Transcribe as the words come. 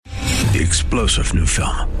The explosive new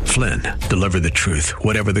film, Flynn, deliver the truth,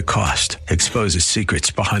 whatever the cost, exposes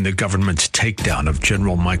secrets behind the government's takedown of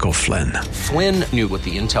General Michael Flynn. Flynn knew what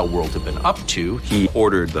the intel world had been up to. He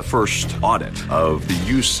ordered the first audit of the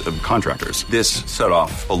use of contractors. This set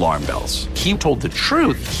off alarm bells. He told the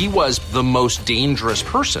truth. He was the most dangerous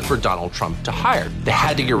person for Donald Trump to hire. They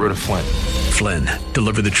had to get rid of Flynn. Flynn,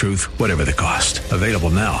 deliver the truth, whatever the cost. Available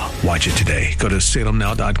now. Watch it today. Go to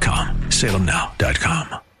salemnow.com.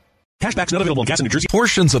 salemnow.com. Cashback's not available in gas in New Jersey.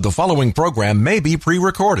 Portions of the following program may be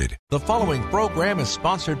pre-recorded. The following program is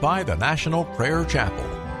sponsored by the National Prayer Chapel.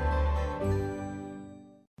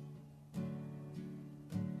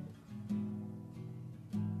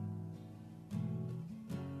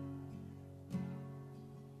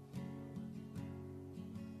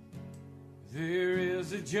 There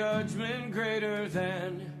is a judgment greater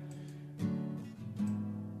than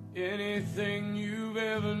anything you've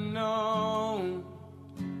ever known.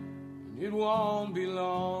 It won't be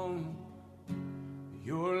long.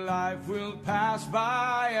 Your life will pass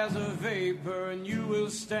by as a vapor, and you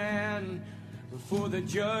will stand before the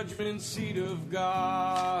judgment seat of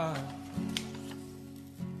God.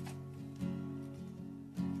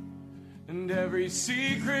 And every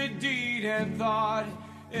secret deed and thought,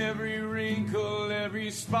 every wrinkle,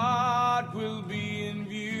 every spot will be in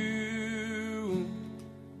view.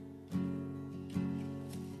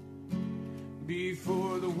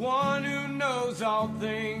 Before the one who knows all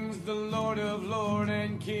things, the Lord of Lords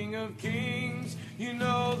and King of Kings, you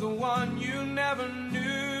know, the one you never knew.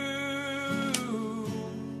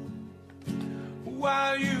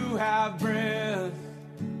 While you have breath,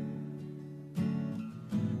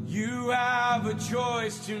 you have a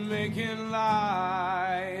choice to make in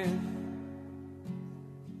life.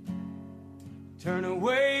 Turn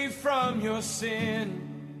away from your sin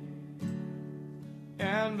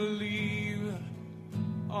and believe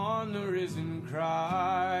on the risen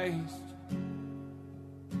Christ.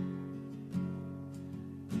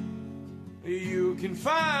 You can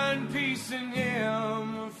find peace in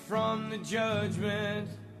Him from the judgment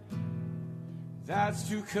that's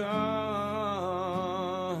to come.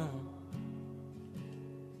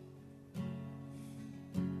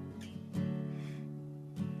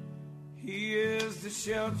 He is the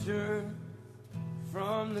shelter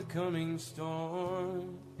from the coming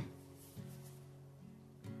storm.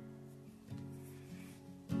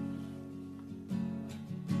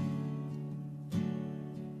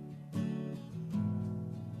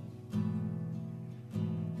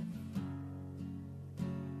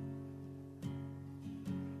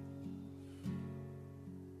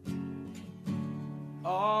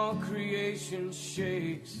 All creation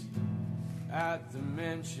shakes at the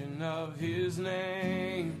mention of His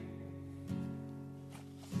name.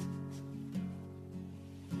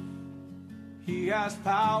 He has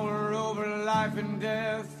power over life and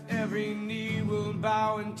death. Every knee will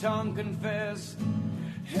bow and tongue confess.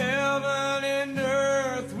 Heaven and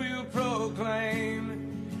earth will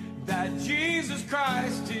proclaim that Jesus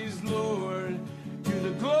Christ is Lord. To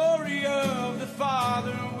the glory of the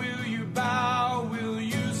Father, will you bow? Will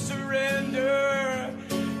you surrender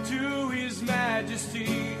to His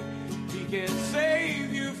majesty? He can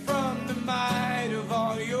save you from the might of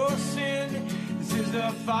all your sin. This is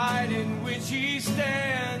the fight in which He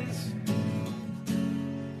stands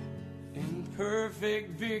in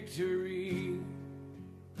perfect victory.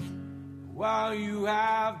 While you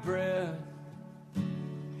have breath,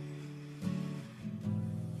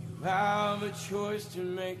 you have a choice to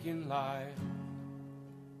make in life.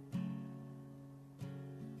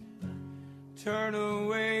 Turn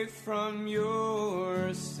away from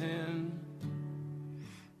your sin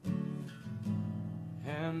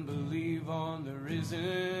and believe on the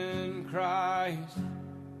risen Christ.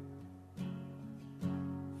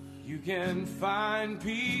 You can find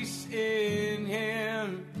peace in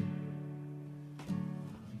Him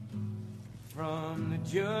from the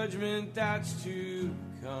judgment that's to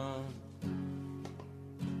come.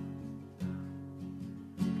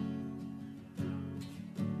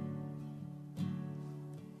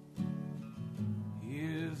 He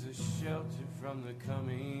is a shelter from the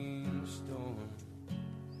coming storm.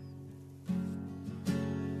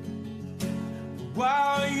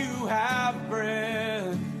 While you have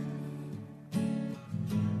breath,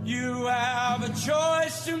 you have a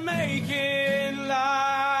choice to make in life.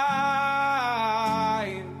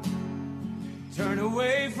 Turn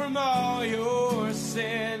away from all your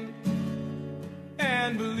sin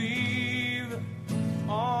and believe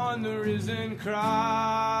on the risen Christ.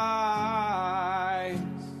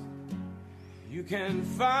 You can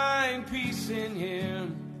find peace in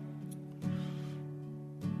Him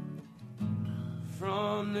from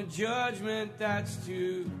from the judgment that's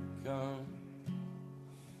to come.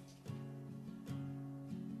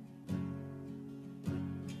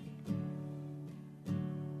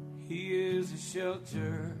 He is a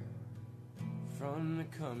shelter from the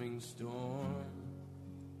coming storm.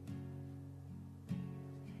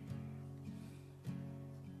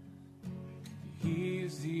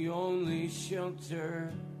 He's the only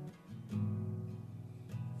shelter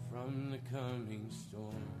from the coming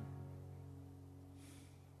storm.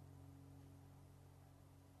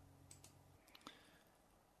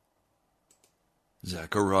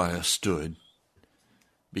 Zechariah stood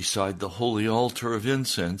beside the holy altar of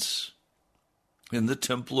incense in the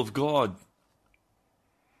temple of God.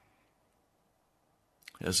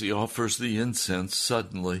 As he offers the incense,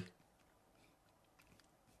 suddenly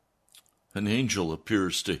an angel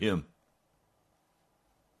appears to him.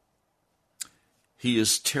 He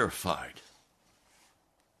is terrified.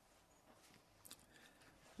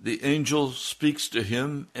 The angel speaks to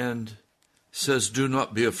him and says, "Do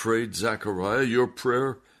not be afraid, Zechariah. Your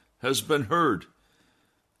prayer has been heard.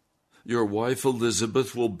 Your wife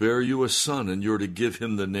Elizabeth will bear you a son, and you're to give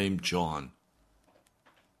him the name John.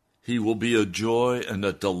 He will be a joy and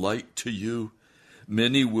a delight to you.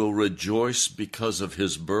 Many will rejoice because of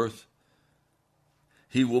his birth.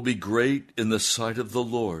 He will be great in the sight of the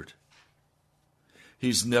Lord.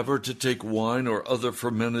 He's never to take wine or other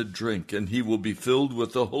fermented drink, and he will be filled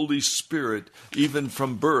with the Holy Spirit even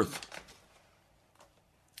from birth.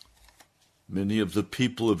 Many of the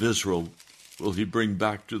people of Israel will he bring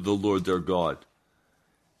back to the Lord their God.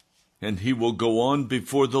 And he will go on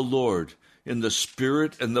before the Lord in the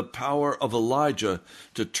spirit and the power of Elijah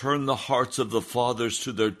to turn the hearts of the fathers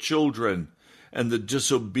to their children and the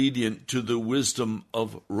disobedient to the wisdom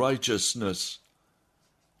of righteousness,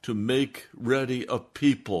 to make ready a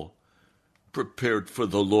people prepared for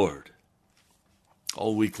the Lord."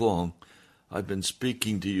 All week long, I've been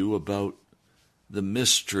speaking to you about the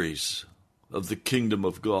mysteries of the kingdom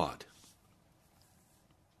of God.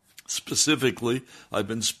 Specifically, I've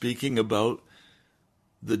been speaking about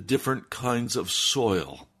the different kinds of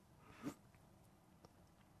soil.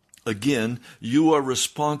 Again, you are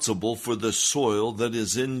responsible for the soil that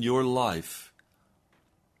is in your life.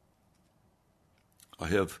 I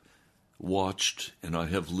have watched and I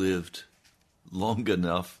have lived long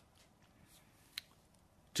enough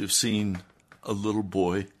to have seen a little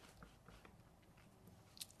boy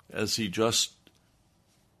as he just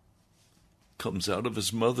comes out of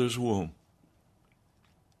his mother's womb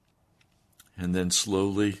and then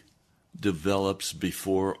slowly develops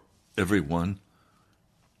before everyone.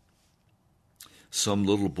 Some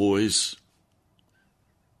little boys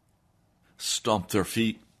stomp their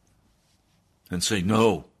feet and say,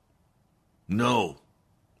 "No, no,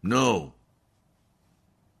 no."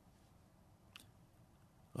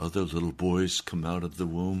 Other little boys come out of the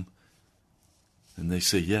womb and they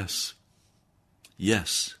say, "Yes,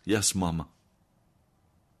 yes, yes, Mama."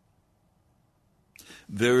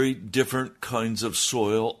 Very different kinds of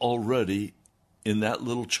soil already in that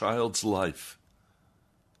little child's life.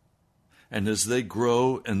 And as they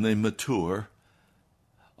grow and they mature,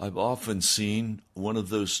 I've often seen one of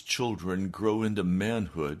those children grow into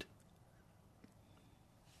manhood,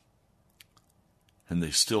 and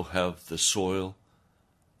they still have the soil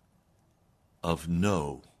of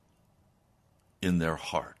no in their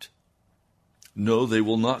heart. No, they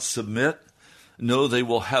will not submit. No, they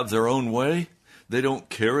will have their own way. They don't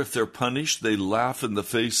care if they're punished. They laugh in the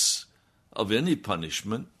face of any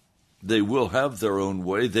punishment. They will have their own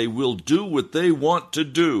way. They will do what they want to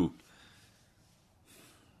do.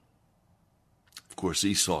 Of course,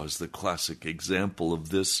 Esau is the classic example of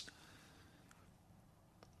this.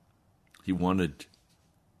 He wanted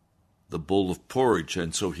the bowl of porridge,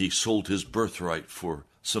 and so he sold his birthright for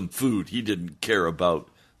some food. He didn't care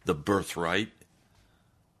about the birthright,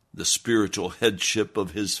 the spiritual headship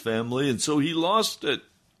of his family, and so he lost it.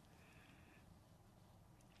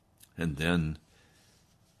 And then,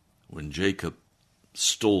 when Jacob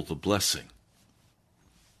stole the blessing,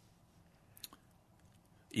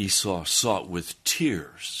 Esau sought with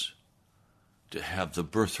tears to have the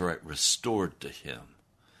birthright restored to him,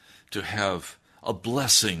 to have a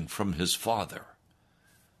blessing from his father.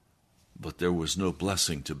 But there was no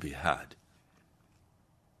blessing to be had.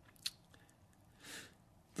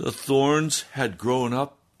 The thorns had grown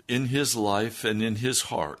up in his life and in his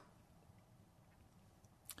heart.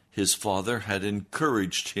 His father had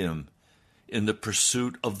encouraged him in the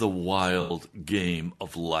pursuit of the wild game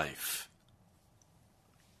of life.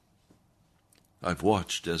 I've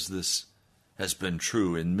watched as this has been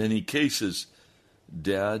true. In many cases,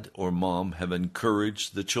 dad or mom have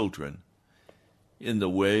encouraged the children in the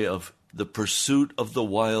way of the pursuit of the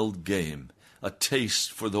wild game, a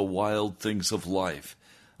taste for the wild things of life,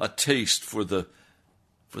 a taste for the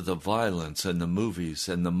violence and the movies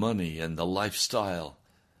and the money and the lifestyle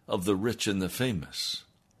of the rich and the famous.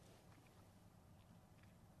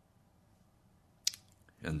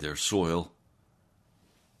 And their soil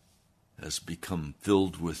has become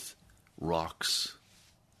filled with rocks,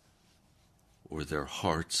 or their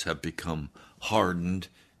hearts have become hardened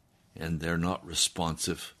and they're not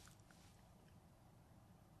responsive.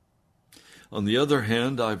 On the other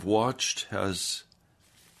hand, I've watched as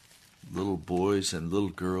little boys and little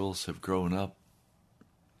girls have grown up.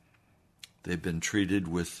 They've been treated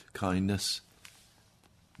with kindness,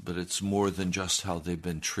 but it's more than just how they've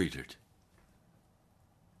been treated.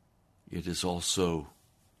 It is also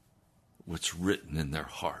what's written in their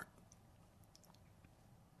heart,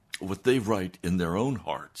 what they write in their own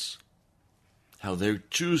hearts, how they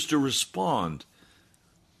choose to respond,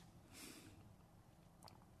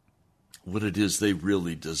 what it is they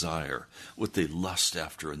really desire, what they lust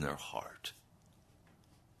after in their heart.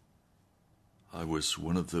 I was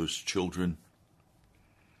one of those children,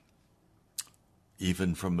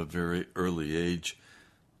 even from a very early age,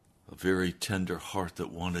 a very tender heart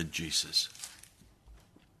that wanted Jesus,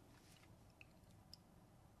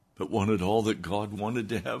 but wanted all that God wanted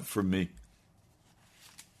to have for me.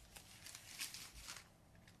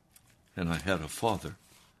 And I had a father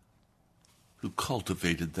who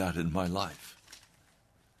cultivated that in my life.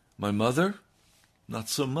 My mother, not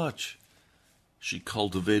so much. She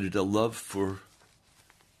cultivated a love for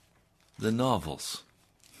the novels,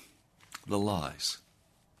 the lies.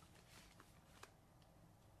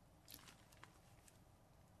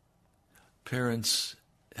 Parents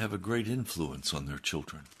have a great influence on their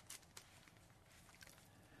children.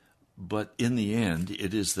 But in the end,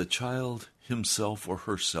 it is the child himself or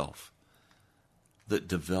herself that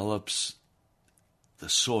develops the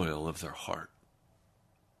soil of their heart.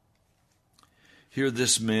 Here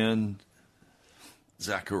this man,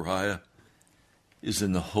 Zechariah, is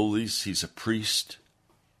in the holies. He's a priest.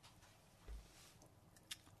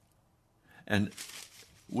 And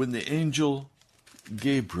when the angel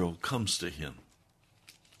Gabriel comes to him,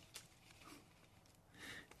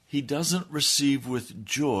 he doesn't receive with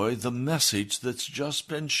joy the message that's just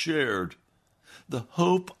been shared. The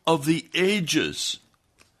hope of the ages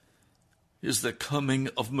is the coming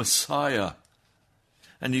of Messiah.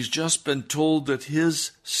 And he's just been told that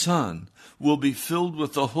his son will be filled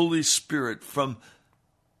with the Holy Spirit from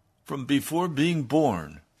before being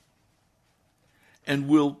born, and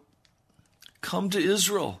will come to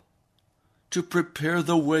Israel to prepare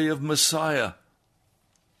the way of Messiah.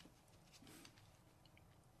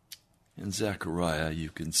 In Zechariah, you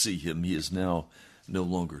can see him. He is now no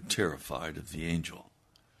longer terrified of the angel.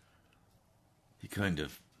 He kind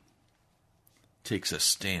of takes a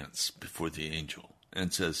stance before the angel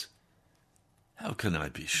and says, "How can I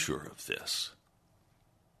be sure of this?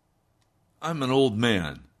 I'm an old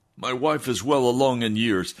man. My wife is well along in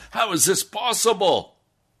years. How is this possible?"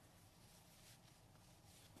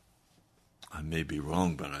 I may be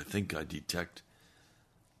wrong, but I think I detect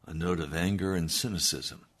a note of anger and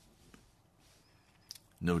cynicism.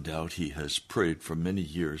 No doubt he has prayed for many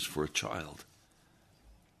years for a child,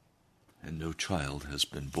 and no child has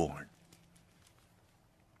been born.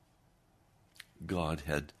 God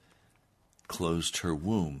had closed her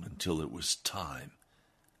womb until it was time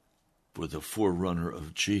for the forerunner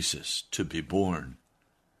of Jesus to be born.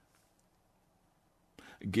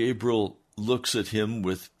 Gabriel looks at him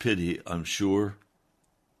with pity, I'm sure,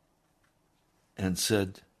 and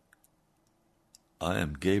said, "I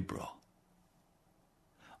am Gabriel.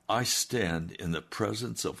 I stand in the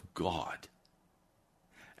presence of God,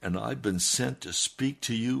 and I've been sent to speak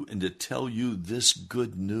to you and to tell you this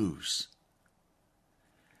good news.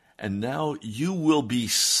 And now you will be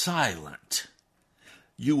silent.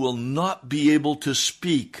 You will not be able to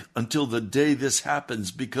speak until the day this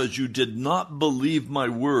happens, because you did not believe my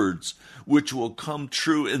words, which will come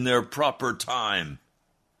true in their proper time."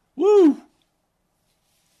 Woo!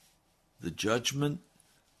 The judgment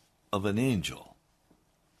of an angel.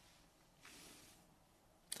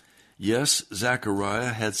 Yes,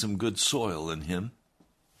 Zechariah had some good soil in him.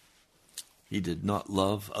 He did not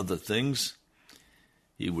love other things.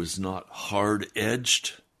 He was not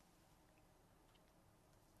hard-edged.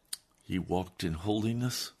 He walked in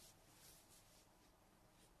holiness.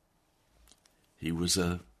 He was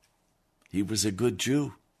a good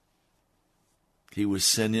Jew. He was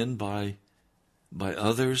sent in by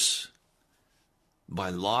others, by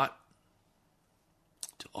Lot,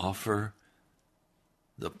 to offer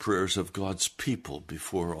the prayers of God's people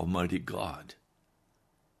before Almighty God.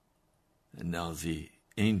 And now the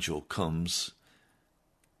angel comes,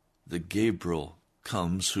 the Gabriel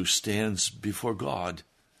comes, who stands before God.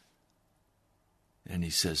 And he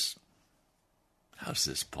says, how's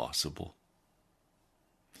this possible?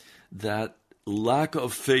 That lack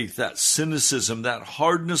of faith, that cynicism, that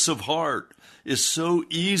hardness of heart is so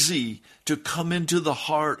easy to come into the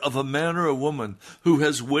heart of a man or a woman who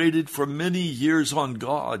has waited for many years on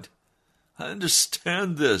God. I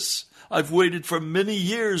understand this. I've waited for many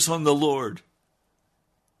years on the Lord.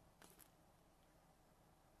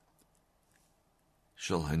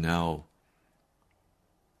 Shall I now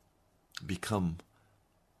become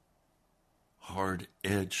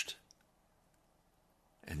hard-edged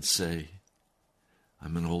and say,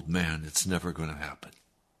 I'm an old man, it's never going to happen.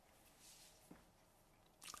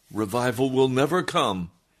 Revival will never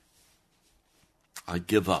come. I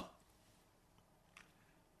give up.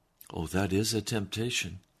 Oh, that is a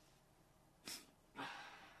temptation.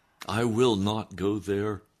 I will not go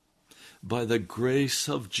there. By the grace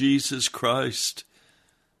of Jesus Christ,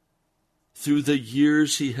 through the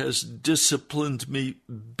years he has disciplined me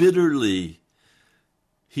bitterly.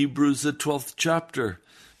 Hebrews the 12th chapter,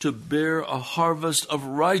 to bear a harvest of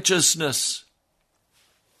righteousness.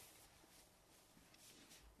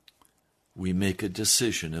 We make a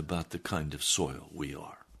decision about the kind of soil we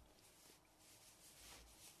are.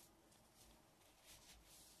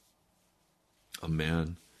 A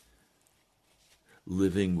man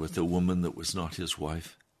living with a woman that was not his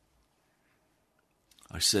wife.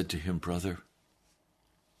 I said to him, brother,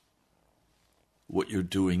 what you're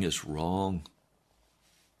doing is wrong.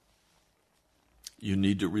 You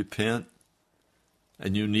need to repent,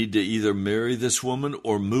 and you need to either marry this woman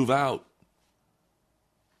or move out.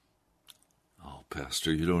 Oh,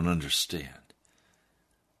 Pastor, you don't understand.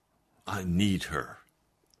 I need her,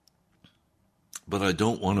 but I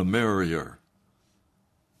don't want to marry her.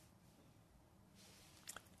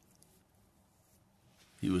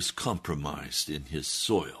 He was compromised in his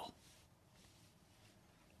soil.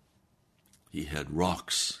 He had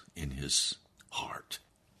rocks in his heart.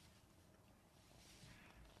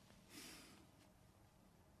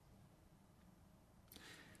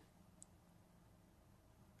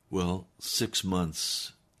 Well, 6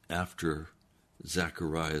 months after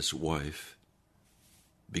Zechariah's wife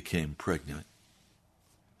became pregnant,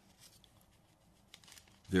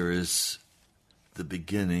 there is the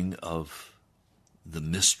beginning of the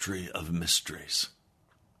mystery of mysteries.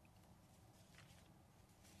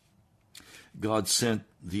 God sent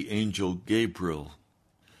the angel Gabriel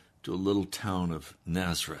to a little town of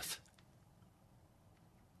Nazareth,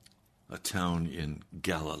 a town in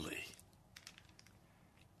Galilee.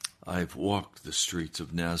 I've walked the streets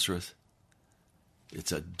of Nazareth.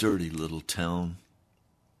 It's a dirty little town.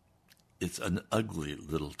 It's an ugly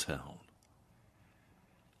little town.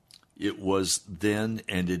 It was then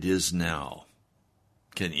and it is now.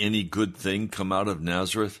 Can any good thing come out of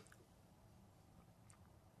Nazareth?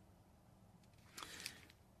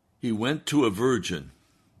 He went to a virgin,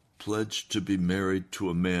 pledged to be married to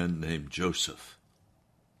a man named Joseph.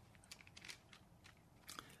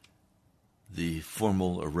 The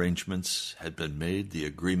formal arrangements had been made, the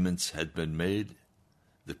agreements had been made,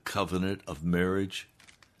 the covenant of marriage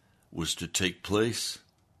was to take place.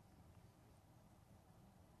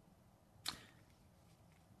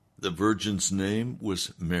 The virgin's name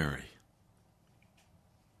was Mary.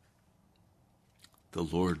 The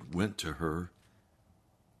Lord went to her,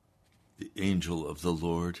 the angel of the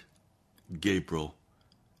Lord, Gabriel,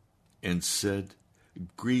 and said,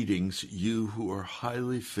 "Greetings, you who are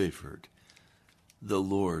highly favored. The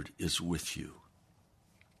Lord is with you."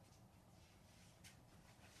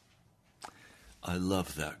 I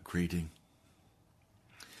love that greeting,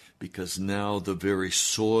 because now the very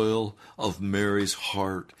soil of Mary's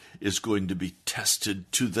heart is going to be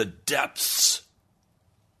tested to the depths.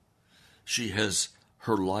 She has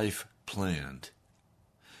her life planned.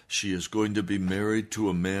 She is going to be married to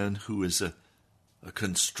a man who is a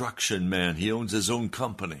construction man. He owns his own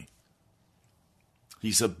company.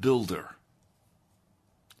 He's a builder.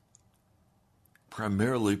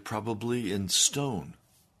 Primarily probably in stone.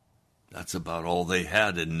 That's about all they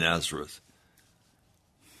had in Nazareth.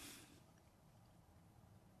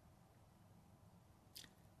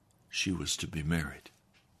 She was to be married.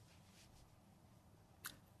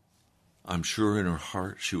 I'm sure in her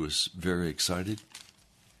heart she was very excited.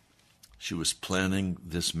 She was planning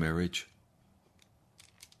this marriage.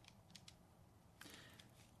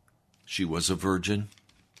 She was a virgin.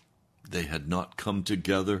 They had not come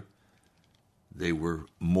together. They were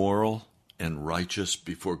moral and righteous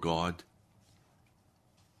before God.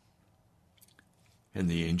 And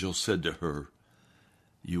the angel said to her,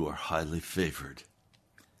 You are highly favored.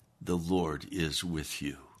 The Lord is with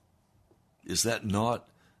you. Is that not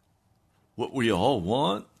what we all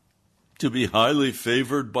want? To be highly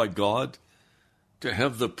favored by God? To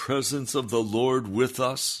have the presence of the Lord with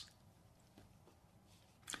us?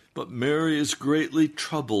 But Mary is greatly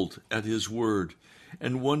troubled at his word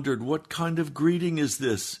and wondered, what kind of greeting is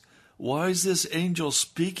this? Why is this angel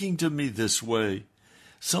speaking to me this way?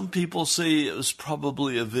 Some people say it was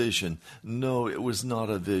probably a vision. No, it was not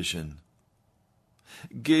a vision.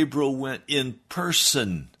 Gabriel went in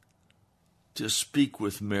person to speak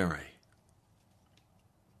with Mary.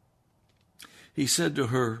 He said to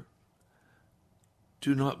her,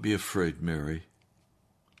 "Do not be afraid, Mary.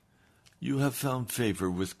 You have found favor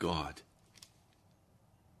with God."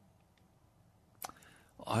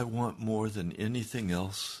 I want more than anything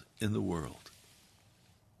else in the world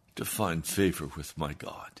to find favor with my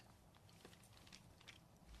God.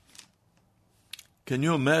 Can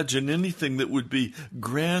you imagine anything that would be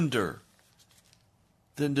grander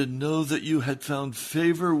than to know that you had found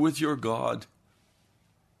favor with your God?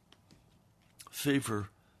 Favor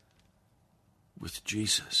with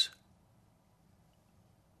Jesus.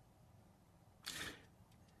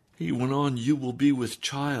 He went on, "You will be with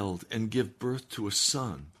child and give birth to a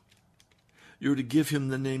son. You're to give him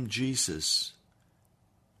the name Jesus,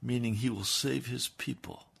 meaning he will save his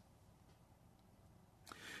people.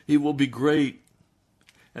 He will be great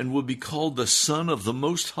and will be called the Son of the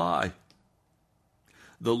Most High.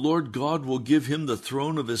 The Lord God will give him the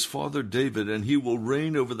throne of his father David, and he will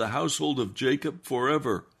reign over the household of Jacob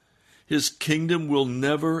forever. His kingdom will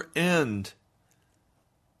never end."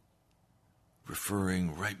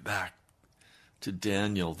 Referring right back to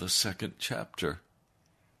Daniel, the 2nd chapter,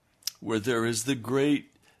 where there is the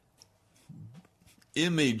great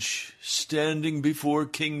image standing before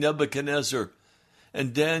King Nebuchadnezzar,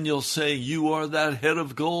 and Daniel saying, "You are that head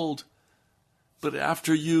of gold, but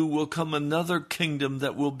after you will come another kingdom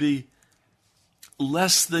that will be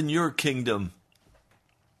less than your kingdom."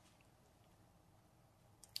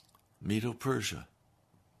 Medo-Persia.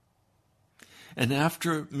 And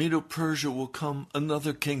after Medo-Persia will come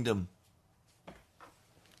another kingdom,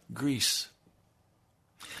 Greece.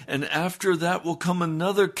 And after that will come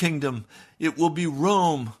another kingdom. It will be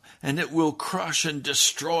Rome, and it will crush and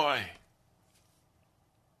destroy.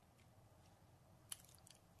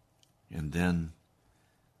 And then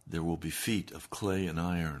there will be feet of clay and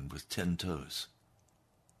iron with 10 toes.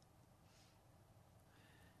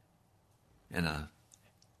 And a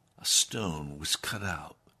stone was cut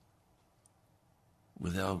out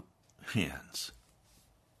without hands,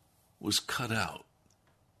 was cut out.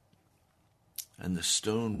 And the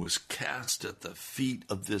stone was cast at the feet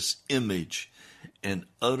of this image and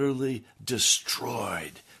utterly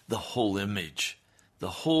destroyed the whole image, the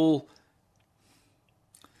whole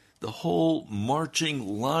marching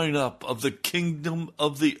lineup of the kingdom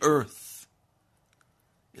of the earth.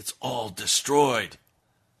 It's all destroyed,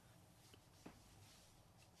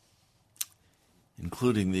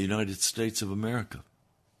 including the United States of America,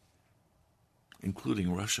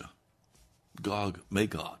 including Russia, Gog,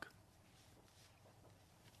 Magog,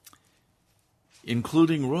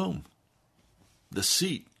 including Rome, the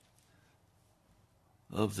seat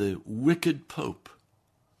of the wicked Pope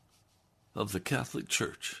of the Catholic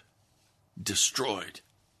Church, destroyed.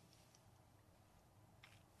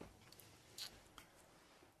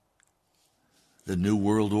 The New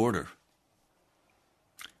World Order,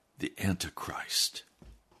 the Antichrist,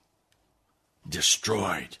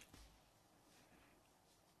 destroyed.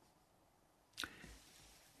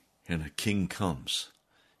 And a king comes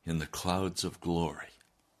in the clouds of glory,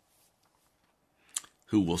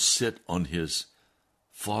 who will sit on his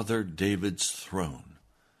father David's throne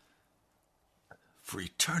for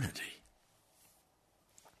eternity.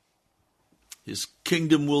 His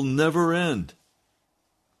kingdom will never end.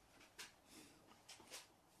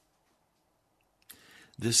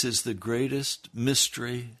 This is the greatest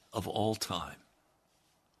mystery of all time.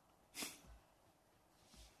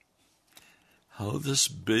 How this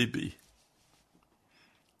baby,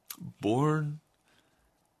 born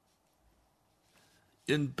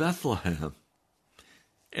in Bethlehem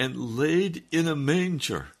and laid in a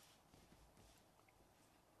manger,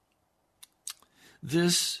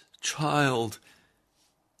 this child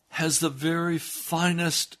has the very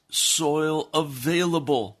finest soil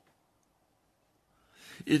available.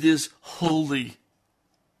 It is holy,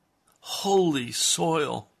 holy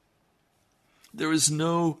soil. There is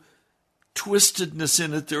no twistedness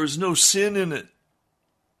in it. There is no sin in it.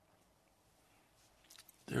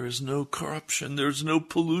 There is no corruption. There is no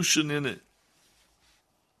pollution in it.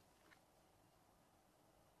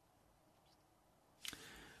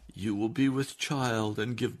 You will be with child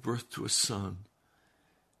and give birth to a son,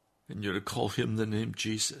 and you're to call him the name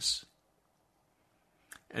Jesus.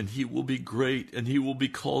 And he will be great, and he will be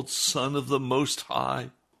called Son of the Most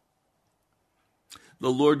High.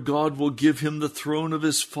 The Lord God will give him the throne of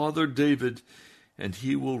his father David, and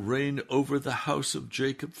he will reign over the house of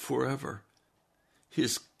Jacob forever.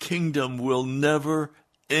 His kingdom will never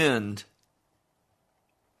end.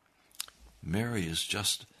 Mary is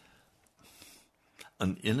just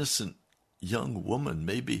an innocent young woman,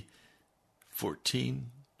 maybe 14,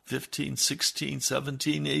 15, 16,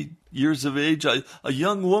 17, 8 years of age, a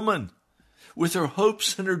young woman with her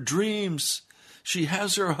hopes and her dreams. She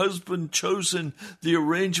has her husband chosen. The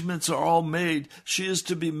arrangements are all made. She is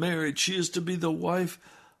to be married. She is to be the wife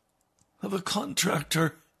of a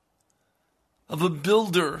contractor, of a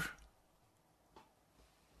builder.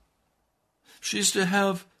 She's to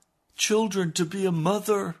have children, to be a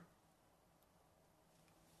mother.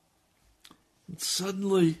 And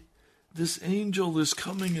suddenly, this angel is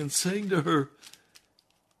coming and saying to her,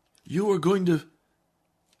 you are going to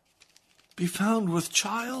be found with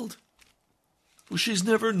child. Well, she's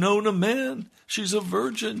never known a man. She's a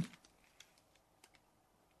virgin.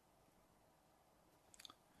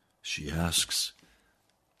 She asks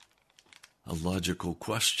a logical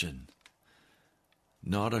question,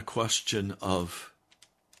 not a question of,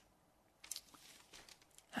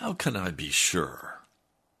 how can I be sure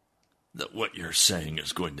that what you're saying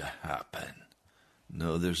is going to happen?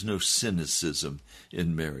 No, there's no cynicism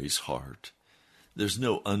in Mary's heart. There's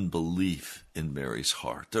no unbelief in Mary's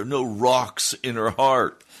heart. There are no rocks in her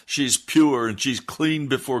heart. She's pure and she's clean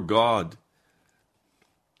before God.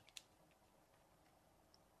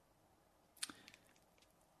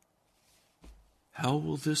 How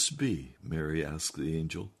will this be? Mary asked the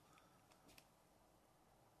angel.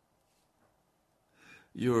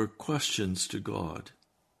 Your questions to God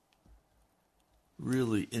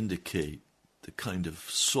really indicate the kind of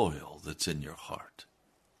soil that's in your heart.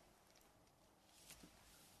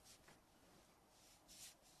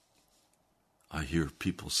 I hear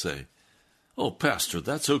people say, oh, Pastor,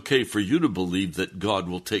 that's okay for you to believe that God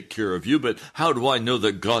will take care of you, but how do I know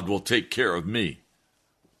that God will take care of me?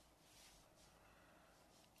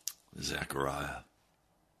 Zechariah,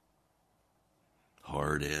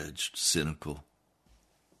 hard-edged, cynical.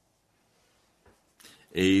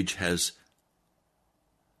 Age has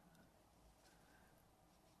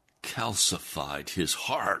calcified his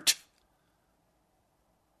heart.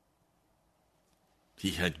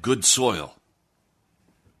 He had good soil,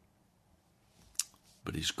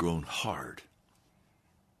 but he's grown hard.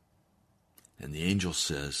 And the angel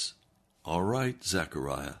says, all right,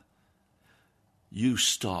 Zechariah, you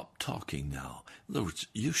stop talking now. In other words,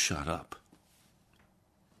 you shut up.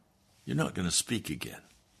 You're not going to speak again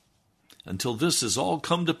until this has all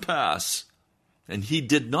come to pass. And he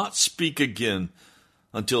did not speak again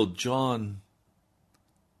until John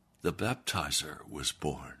the Baptizer was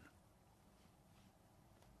born.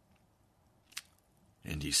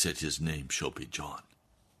 And he said, his name shall be John.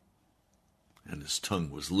 And his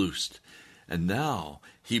tongue was loosed. And now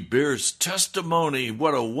he bears testimony.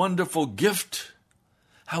 What a wonderful gift.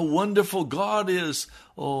 How wonderful God is.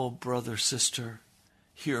 Oh, brother, sister,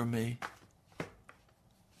 hear me.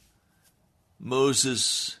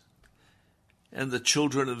 Moses and the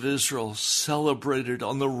children of Israel celebrated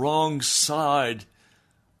on the wrong side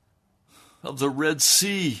of the Red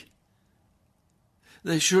Sea.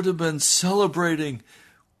 They should have been celebrating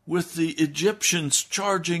with the Egyptians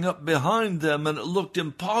charging up behind them, and it looked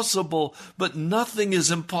impossible, but nothing is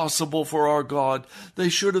impossible for our God. They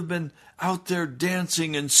should have been out there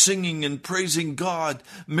dancing and singing and praising God.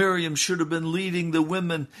 Miriam should have been leading the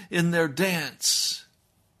women in their dance.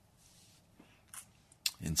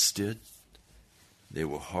 Instead, they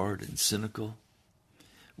were hard and cynical.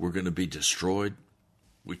 We're going to be destroyed.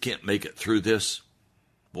 We can't make it through this.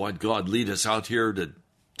 Why'd God lead us out here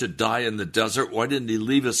to die in the desert? Why didn't he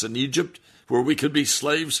leave us in Egypt where we could be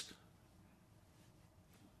slaves?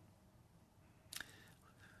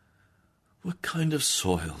 What kind of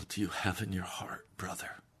soil do you have in your heart,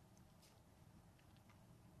 brother?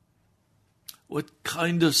 What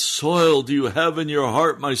kind of soil do you have in your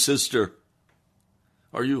heart, my sister?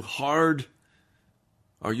 Are you hard?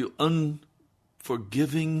 Are you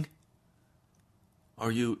unforgiving?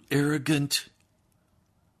 Are you arrogant?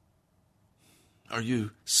 Are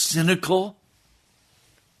you cynical?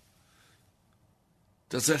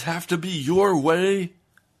 Does it have to be your way?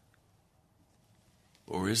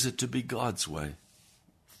 Or is it to be God's way?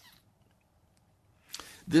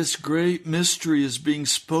 This great mystery is being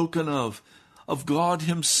spoken of God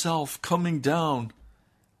himself coming down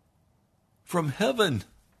from heaven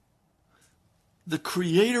the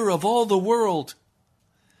creator of all the world.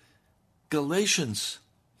 Galatians,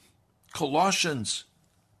 Colossians,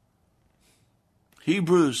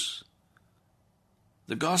 Hebrews,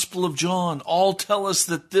 the Gospel of John all tell us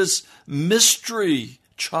that this mystery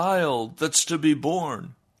child that's to be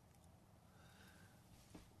born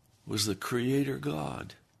was the Creator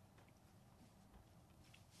God.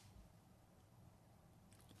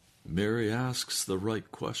 Mary asks the right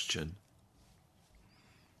question.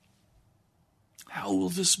 How will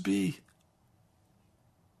this be?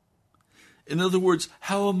 In other words,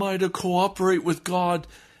 how am I to cooperate with God?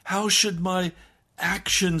 How should my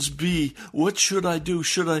actions be? What should I do?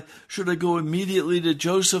 Should I go immediately to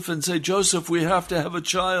Joseph and say, Joseph, we have to have a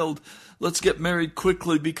child. Let's get married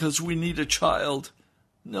quickly because we need a child.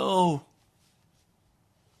 No.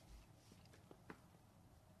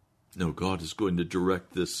 No, God is going to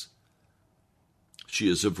direct this. She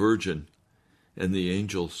is a virgin, and the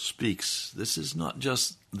angel speaks. This is not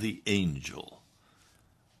just the angel.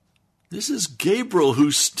 This is Gabriel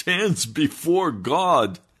who stands before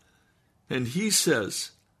God, and he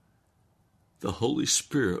says, the Holy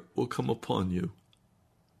Spirit will come upon you,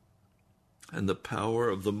 and the power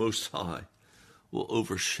of the Most High will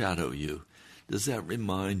overshadow you. Does that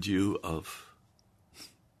remind you of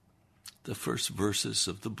the first verses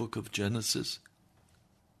of the book of Genesis,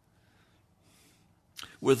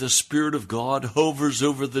 where the Spirit of God hovers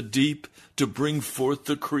over the deep to bring forth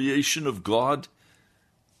the creation of God?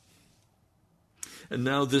 And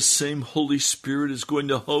now this same Holy Spirit is going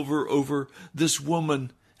to hover over this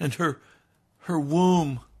woman and her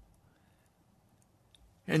womb.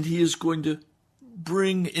 And he is going to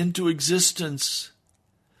bring into existence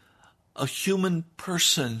a human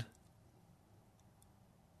person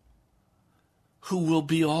who will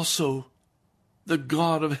be also the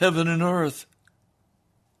God of heaven and earth.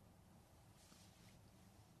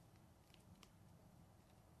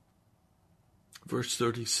 Verse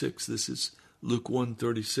 36, this is Luke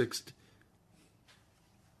 1:36.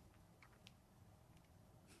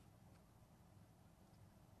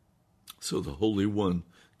 So the Holy One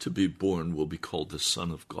to be born will be called the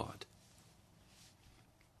Son of God.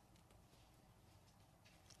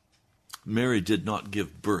 Mary did not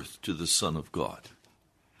give birth to the Son of God.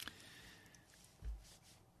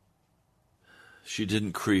 She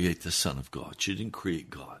didn't create the Son of God. She didn't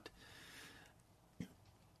create God.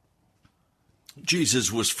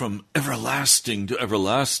 Jesus was from everlasting to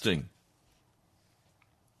everlasting,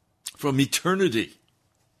 from eternity.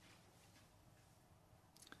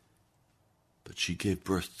 But she gave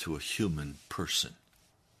birth to a human person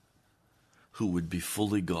who would be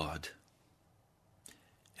fully God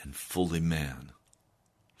and fully man.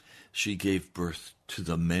 She gave birth to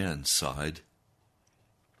the man side.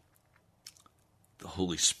 The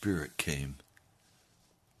Holy Spirit came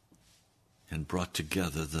and brought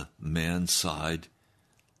together the man side,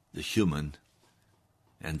 the human,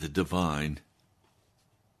 and the divine.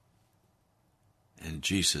 And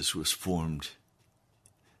Jesus was formed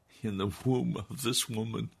in the womb of this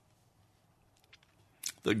woman.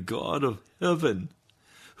 The God of heaven,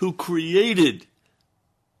 who created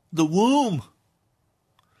the womb,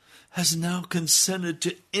 has now consented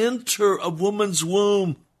to enter a woman's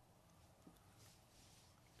womb.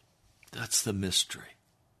 That's the mystery.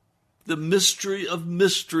 The mystery of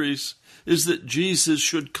mysteries is that Jesus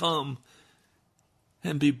should come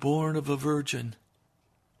and be born of a virgin.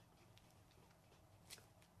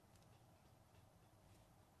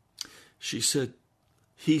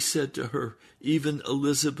 He said to her, even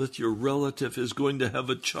Elizabeth, your relative, is going to have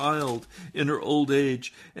a child in her old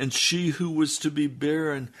age, and she who was to be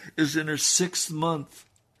barren is in her 6th month.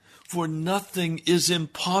 For nothing is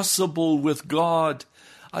impossible with God.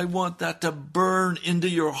 I want that to burn into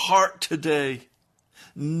your heart today.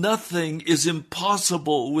 Nothing is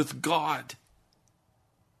impossible with God.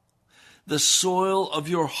 The soil of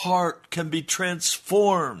your heart can be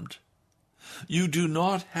transformed. You do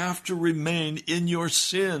not have to remain in your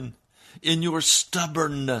sin, in your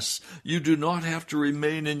stubbornness. You do not have to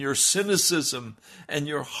remain in your cynicism and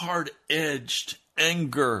your hard-edged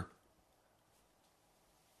anger.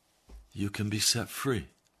 You can be set free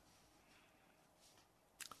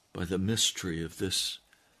by the mystery of this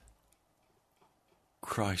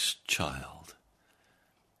Christ child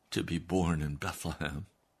to be born in Bethlehem,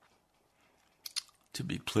 to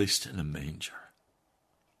be placed in a manger.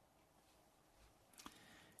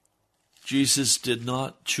 Jesus did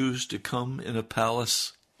not choose to come in a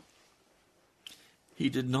palace. He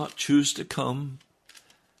did not choose to come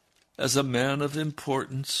as a man of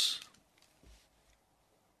importance.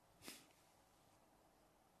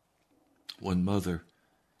 One mother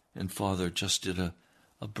and father just did a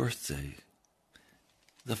birthday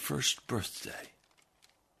the first birthday,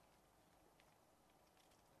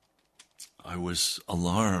 I was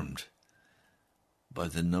alarmed by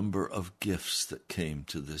the number of gifts that came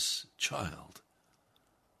to this child.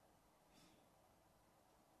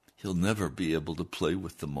 He'll never be able to play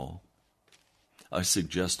with them all. I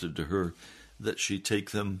suggested to her that she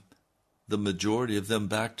take them, the majority of them,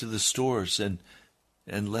 back to the stores and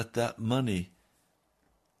let that money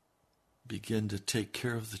begin to take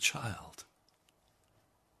care of the child.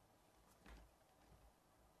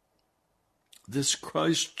 This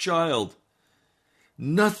Christ child,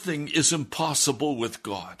 nothing is impossible with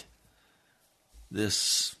God.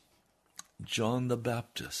 This John the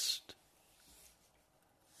Baptist,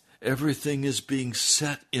 everything is being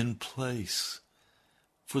set in place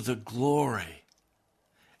for the glory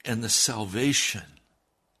and the salvation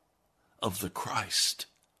of the Christ,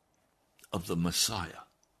 of the Messiah.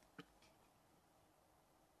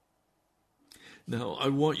 Now, I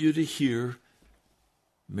want you to hear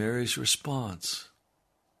Mary's response.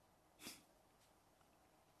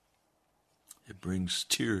 It brings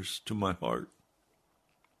tears to my heart.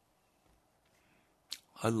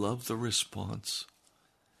 I love the response.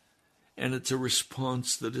 And it's a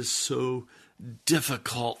response that is so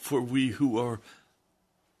difficult for we who are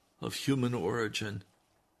of human origin.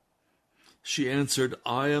 She answered,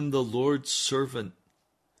 I am the Lord's servant.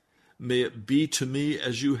 May it be to me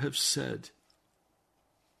as you have said.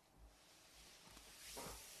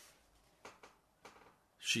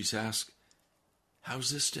 She's asked,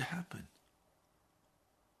 how's this to happen?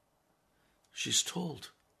 She's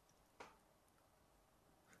told,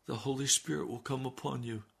 the Holy Spirit will come upon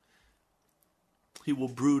you. He will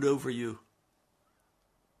brood over you,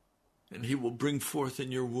 and he will bring forth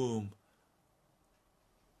in your womb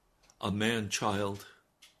a man-child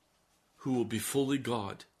who will be fully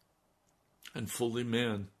God and fully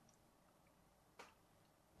man.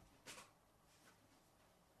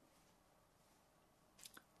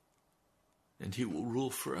 And he will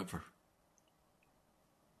rule forever.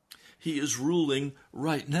 He is ruling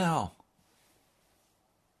right now.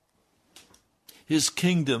 His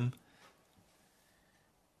kingdom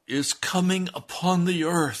is coming upon the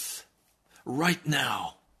earth right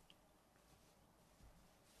now.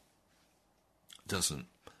 Doesn't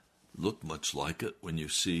look much like it when you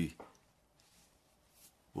see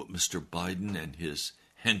what Mr. Biden and his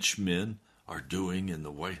henchmen are doing in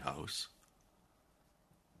the White House.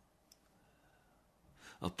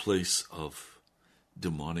 A place of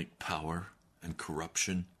demonic power and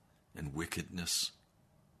corruption and wickedness.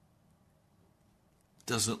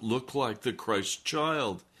 Doesn't look like the Christ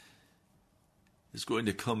child is going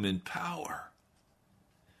to come in power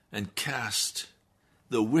and cast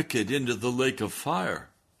the wicked into the lake of fire.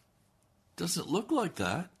 Doesn't look like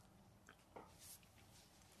that.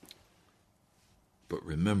 But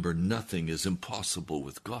remember, nothing is impossible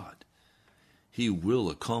with God. He will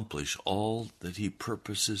accomplish all that he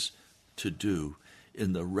purposes to do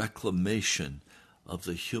in the reclamation of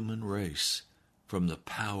the human race from the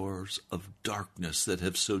powers of darkness that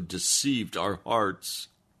have so deceived our hearts.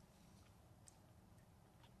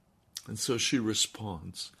 And so she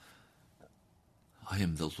responds, I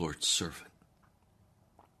am the Lord's servant.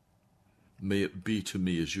 May it be to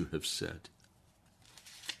me as you have said.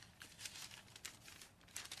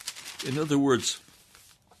 In other words,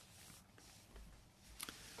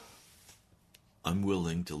 I'm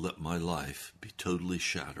willing to let my life be totally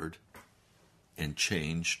shattered and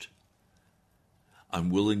changed. I'm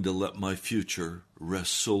willing to let my future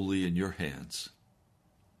rest solely in your hands.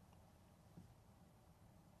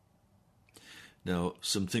 Now,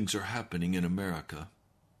 some things are happening in America.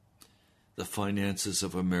 The finances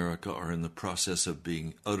of America are in the process of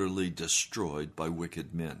being utterly destroyed by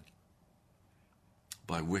wicked men,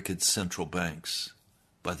 by wicked central banks,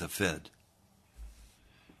 by the Fed.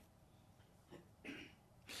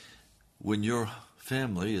 When your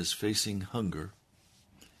family is facing hunger,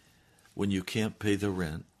 when you can't pay the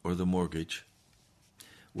rent or the mortgage,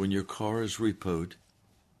 when your car is repoed,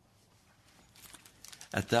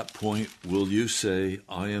 at that point, will you say,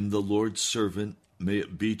 I am the Lord's servant, may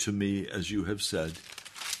it be to me as you have said?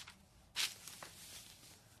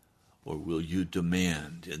 Or will you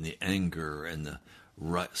demand in the anger and the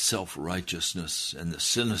self-righteousness and the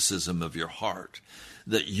cynicism of your heart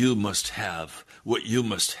that you must have what you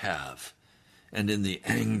must have, and in the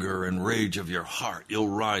anger and rage of your heart you'll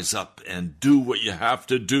rise up and do what you have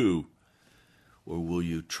to do? Or will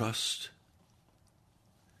you trust?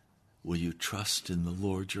 Will you trust in the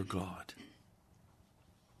Lord your God?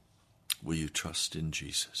 Will you trust in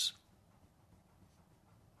Jesus?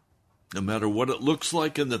 No matter what it looks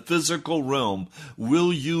like in the physical realm,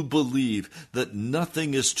 will you believe that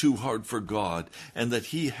nothing is too hard for God and that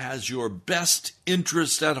He has your best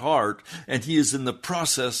interest at heart and He is in the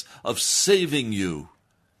process of saving you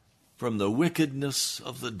from the wickedness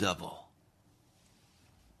of the devil?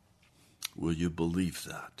 Will you believe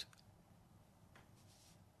that?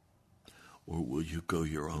 Or will you go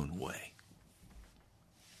your own way?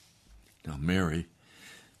 Now, Mary,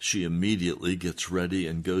 she immediately gets ready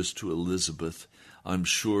and goes to Elizabeth. I'm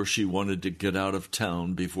sure she wanted to get out of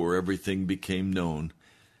town before everything became known.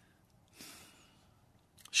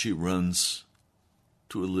 She runs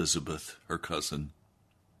to Elizabeth, her cousin.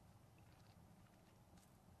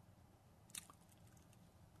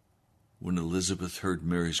 When Elizabeth heard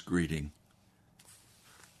Mary's greeting,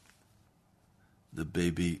 the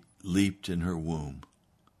baby leaped in her womb.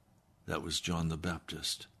 That was John the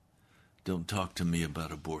Baptist. Don't talk to me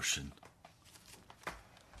about abortion.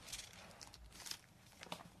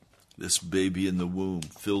 This baby in the womb,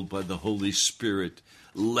 filled by the Holy Spirit,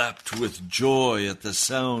 leapt with joy at the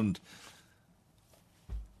sound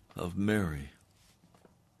of Mary,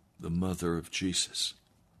 the mother of Jesus.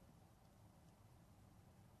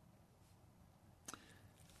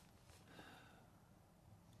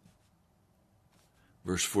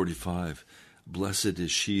 Verse 45, blessed is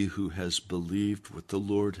she who has believed what the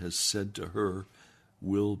Lord has said to her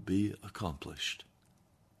will be accomplished.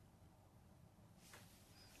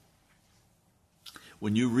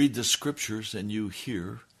 When you read the scriptures and you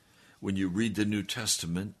hear, when you read the New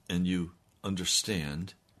Testament and you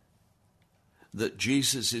understand that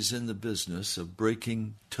Jesus is in the business of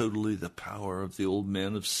breaking totally the power of the old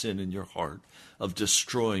man of sin in your heart, of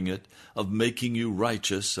destroying it, of making you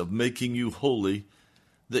righteous, of making you holy,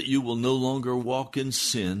 that you will no longer walk in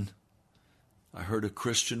sin. I heard a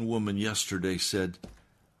Christian woman yesterday said,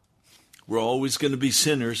 we're always going to be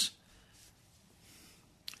sinners.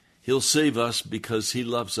 He'll save us because He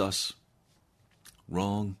loves us.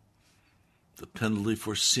 Wrong. The penalty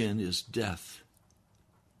for sin is death,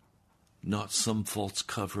 not some false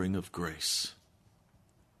covering of grace.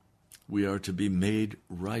 We are to be made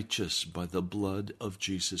righteous by the blood of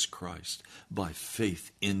Jesus Christ, by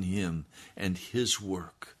faith in Him and His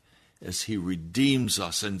work as He redeems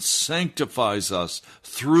us and sanctifies us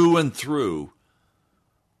through and through.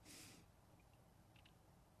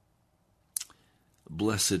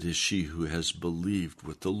 Blessed is she who has believed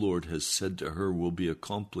what the Lord has said to her will be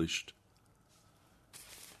accomplished.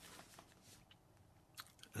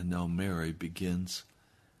 And now Mary begins.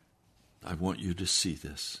 I want you to see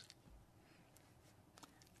this.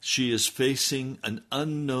 She is facing an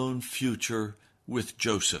unknown future with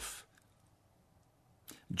Joseph.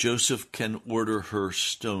 Joseph can order her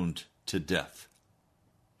stoned to death.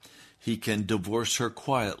 He can divorce her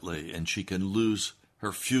quietly, and she can lose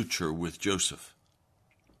her future with Joseph.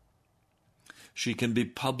 She can be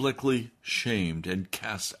publicly shamed and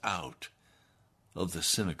cast out of the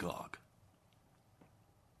synagogue.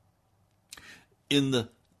 In the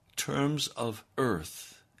terms of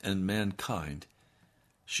earth and mankind,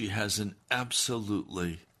 she has an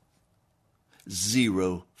absolutely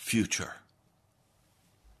zero future.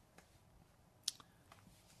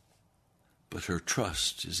 But her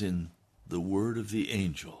trust is in the word of the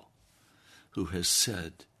angel who has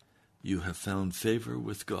said, you have found favor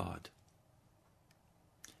with God,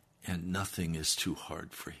 and nothing is too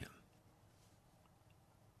hard for Him.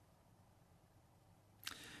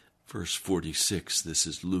 Verse 46, this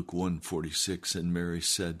is Luke 1:46, and Mary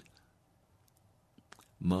said,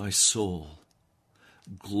 my soul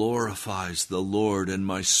glorifies the Lord, and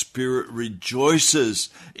my spirit rejoices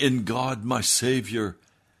in God my Savior,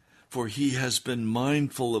 for He has been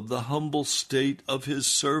mindful of the humble state of His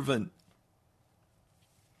servant.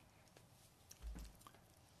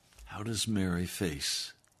 How does Mary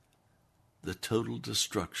face the total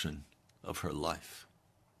destruction of her life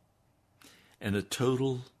and a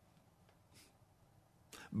total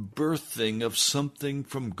birthing of something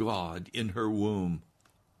from God in her womb?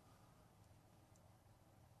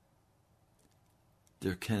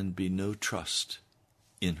 There can be no trust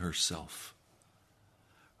in herself.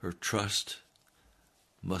 Her trust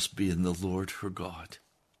must be in the Lord her God.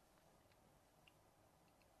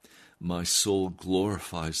 My soul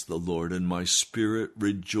glorifies the Lord, and my spirit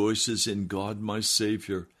rejoices in God my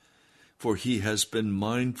Savior, for He has been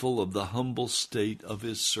mindful of the humble state of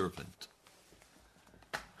His servant.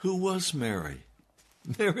 Who was Mary?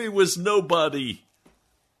 Mary was nobody.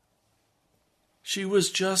 She was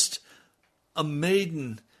just a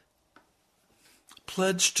maiden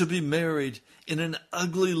pledged to be married in an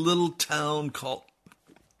ugly little town called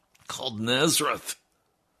Nazareth.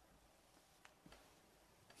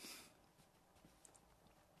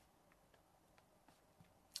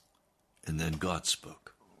 And then God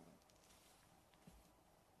spoke.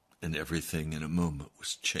 And everything in a moment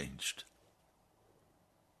was changed.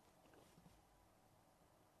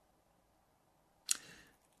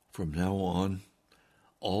 From now on,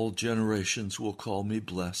 all generations will call me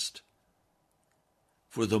blessed,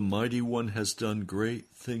 for the Mighty One has done great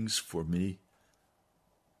things for me.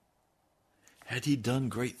 Had he done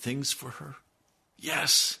great things for her?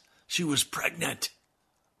 Yes, she was pregnant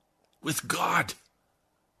with God,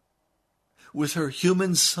 with her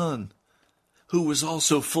human son, who was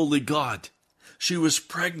also fully God. She was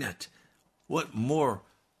pregnant. What more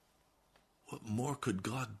could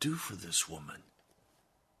God do for this woman?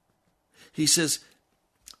 She says,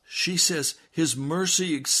 his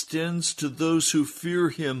mercy extends to those who fear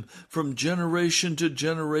him from generation to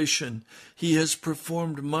generation. He has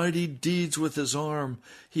performed mighty deeds with his arm.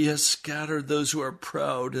 He has scattered those who are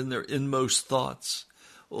proud in their inmost thoughts.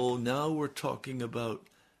 Oh, now we're talking about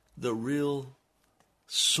the real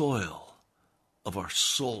soil of our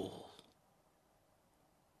soul.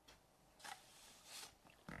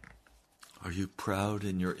 Are you proud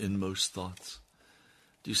in your inmost thoughts?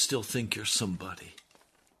 Do you still think you're somebody?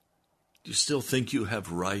 Do you still think you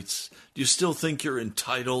have rights? Do you still think you're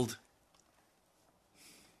entitled?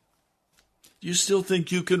 Do you still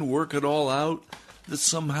think you can work it all out? That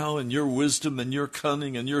somehow in your wisdom and your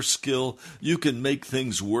cunning and your skill, you can make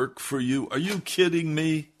things work for you? Are you kidding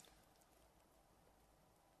me?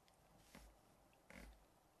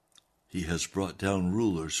 He has brought down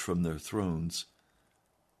rulers from their thrones,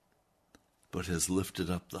 but has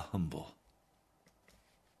lifted up the humble.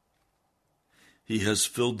 He has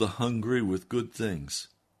filled the hungry with good things,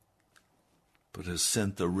 but has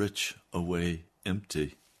sent the rich away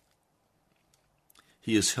empty.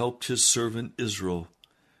 He has helped his servant Israel,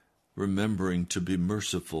 remembering to be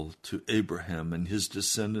merciful to Abraham and his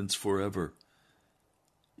descendants forever,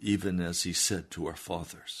 even as he said to our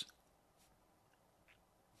fathers.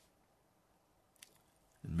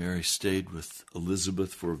 And Mary stayed with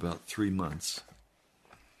Elizabeth for about 3 months.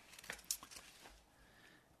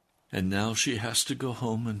 And now she has to go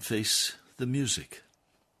home and face the music.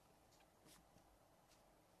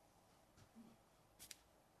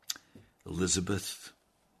 Elizabeth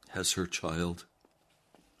has her child.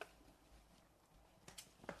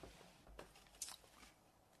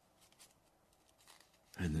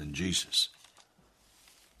 And then Jesus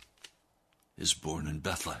is born in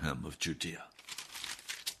Bethlehem of Judea.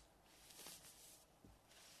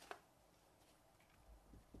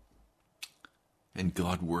 And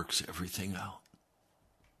God works everything out.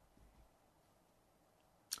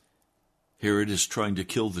 Herod is trying to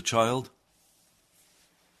kill the child,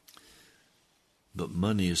 but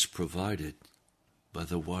money is provided by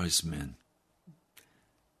the wise men.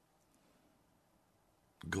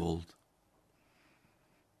 Gold.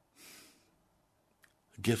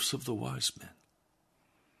 Gifts of the wise men.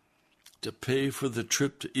 To pay for the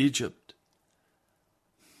trip to Egypt.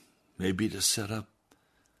 Maybe to set up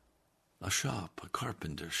a shop, a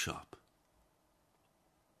carpenter's shop.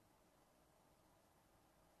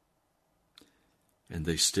 And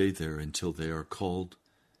they stay there until they are called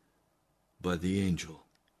by the angel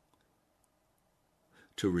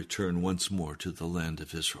to return once more to the land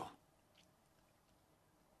of Israel.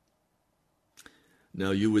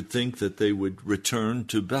 Now you would think that they would return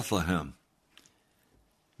to Bethlehem,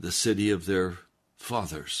 the city of their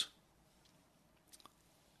fathers.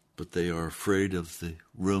 But they are afraid of the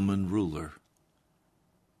Roman ruler.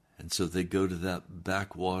 And so they go to that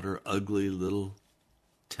backwater, ugly little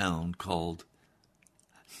town called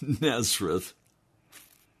Nazareth.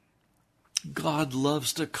 God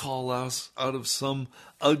loves to call us out of some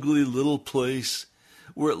ugly little place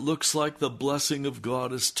where it looks like the blessing of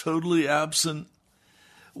God is totally absent,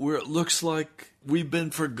 where it looks like we've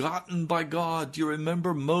been forgotten by God. Do you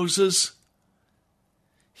remember Moses?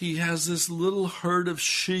 He has this little herd of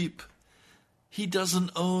sheep. He doesn't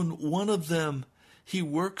own one of them. He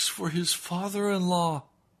works for his father-in-law.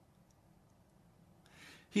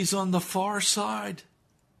 He's on the far side.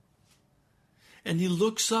 And he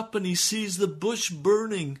looks up and he sees the bush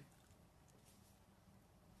burning.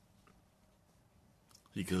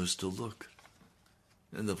 He goes to look.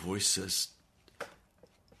 And the voice says,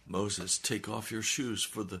 Moses, take off your shoes,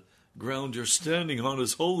 for the ground you're standing on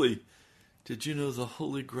is holy. Did you know the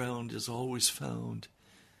holy ground is always found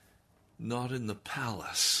not in the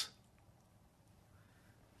palace,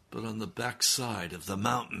 but on the backside of the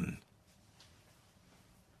mountain?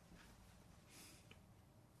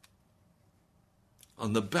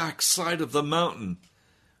 On the backside of the mountain.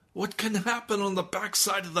 What can happen on the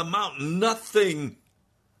backside of the mountain? Nothing,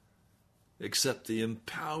 except the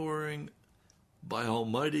empowering by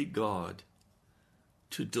Almighty God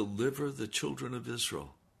to deliver the children of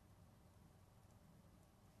Israel.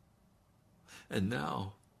 And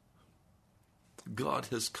now, God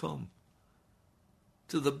has come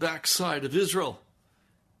to the backside of Israel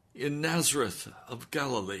in Nazareth of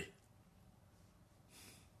Galilee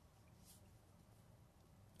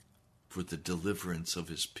for the deliverance of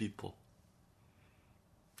his people,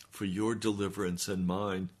 for your deliverance and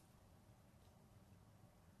mine.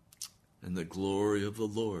 And the glory of the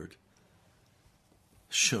Lord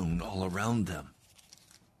shone all around them.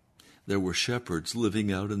 There were shepherds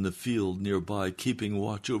living out in the field nearby, keeping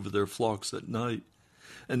watch over their flocks at night.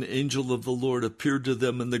 An angel of the Lord appeared to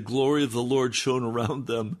them, and the glory of the Lord shone around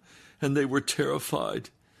them, and they were terrified.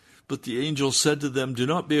 But the angel said to them, "Do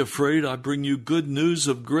not be afraid. I bring you good news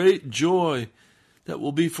of great joy that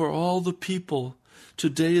will be for all the people.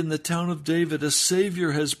 Today in the town of David, a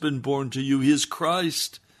Savior has been born to you. He is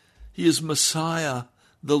Christ. He is Messiah,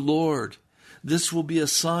 the Lord. This will be a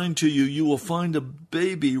sign to you. You will find a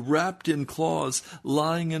baby wrapped in cloths,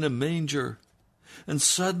 lying in a manger." And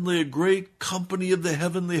suddenly a great company of the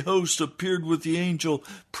heavenly host appeared with the angel,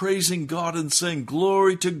 praising God and saying,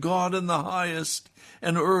 "Glory to God in the highest,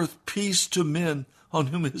 and earth peace to men on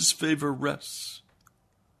whom his favor rests."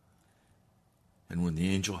 And when the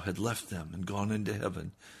angel had left them and gone into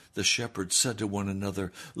heaven, the shepherds said to one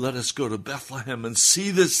another, "Let us go to Bethlehem and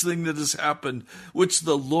see this thing that has happened, which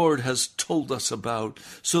the Lord has told us about."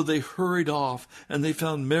 So they hurried off, and they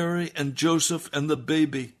found Mary and Joseph and the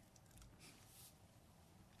baby.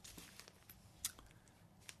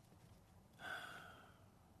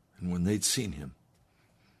 And when they'd seen him,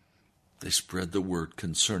 they spread the word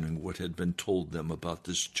concerning what had been told them about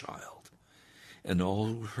this child. And all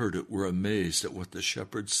who heard it were amazed at what the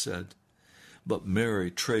shepherds said. But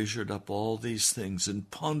Mary treasured up all these things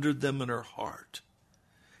and pondered them in her heart.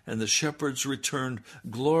 And the shepherds returned,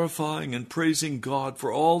 glorifying and praising God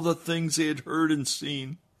for all the things they had heard and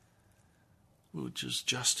seen, which is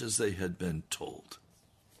just as they had been told.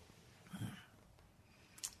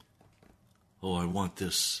 Oh, I want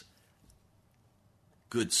this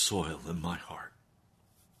good soil in my heart.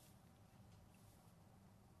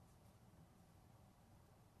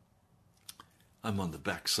 I'm on the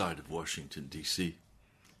backside of Washington, D.C.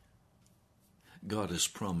 God has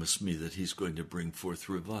promised me that he's going to bring forth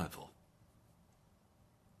revival.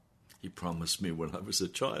 He promised me when I was a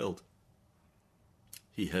child.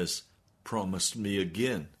 He has promised me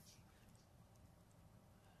again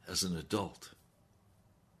as an adult.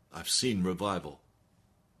 I've seen revival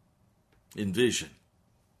in vision.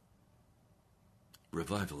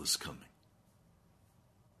 Revival is coming.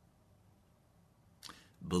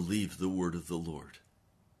 Believe the word of the Lord.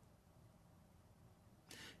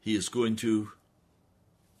 He is going to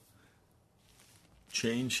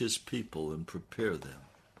change his people and prepare them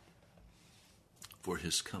for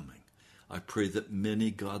his coming. I pray that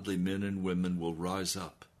many godly men and women will rise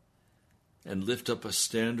up and lift up a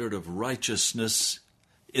standard of righteousness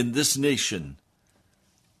in this nation.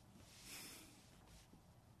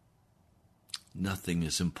 Nothing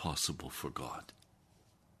is impossible for God.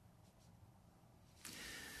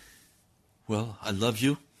 Well, I love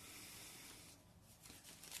you.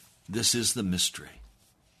 This is the mystery.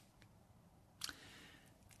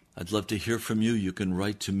 I'd love to hear from you. You can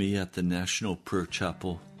write to me at the National Prayer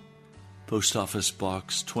Chapel, Post Office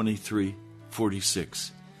Box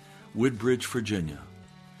 2346, Woodbridge, Virginia,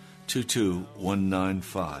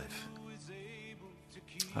 22195.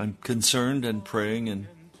 I'm concerned and praying and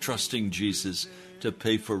trusting Jesus to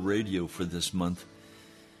pay for radio for this month.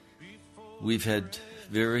 We've had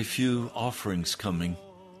very few offerings coming.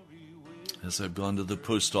 As I've gone to the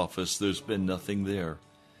post office, there's been nothing there.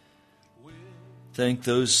 Thank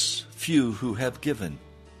those few who have given.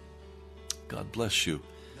 God bless you.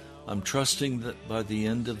 I'm trusting that by the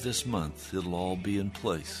end of this month, it'll all be in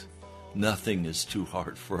place. Nothing is too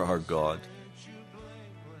hard for our God.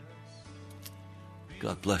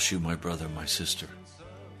 God bless you, my brother, my sister.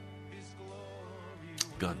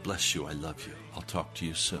 God bless you. I love you. I'll talk to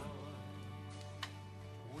you soon.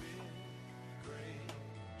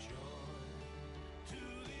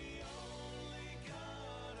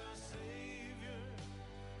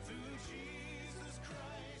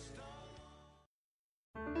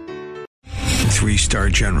 Three-star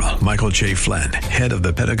General Michael J. Flynn, head of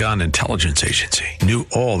the Pentagon Intelligence Agency, knew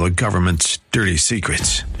all the government's dirty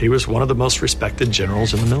secrets. He was one of the most respected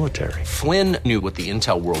generals in the military. Flynn knew what the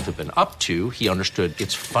intel world had been up to. He understood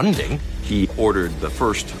its funding. He ordered the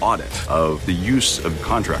first audit of the use of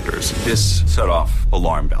contractors. This set off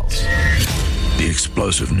alarm bells. The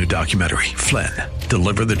explosive new documentary, Flynn,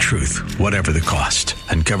 Deliver the Truth, Whatever the Cost,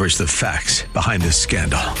 uncovers the facts behind this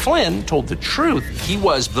scandal. Flynn told the truth. He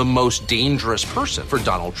was the most dangerous person for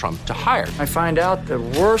Donald Trump to hire. I find out the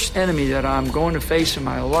worst enemy that I'm going to face in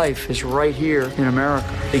my life is right here in America.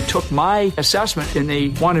 They took my assessment and they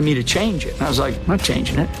wanted me to change it. And I was like, I'm not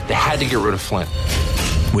changing it. They had to get rid of Flynn.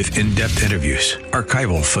 With in-depth interviews,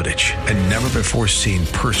 archival footage, and never-before-seen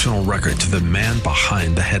personal records of the man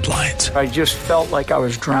behind the headlines. I just felt like I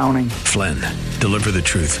was drowning. Flynn, Deliver the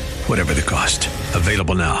Truth, Whatever the Cost.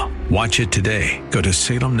 Available now. Watch it today. Go to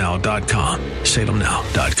salemnow.com.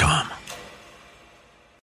 salemnow.com.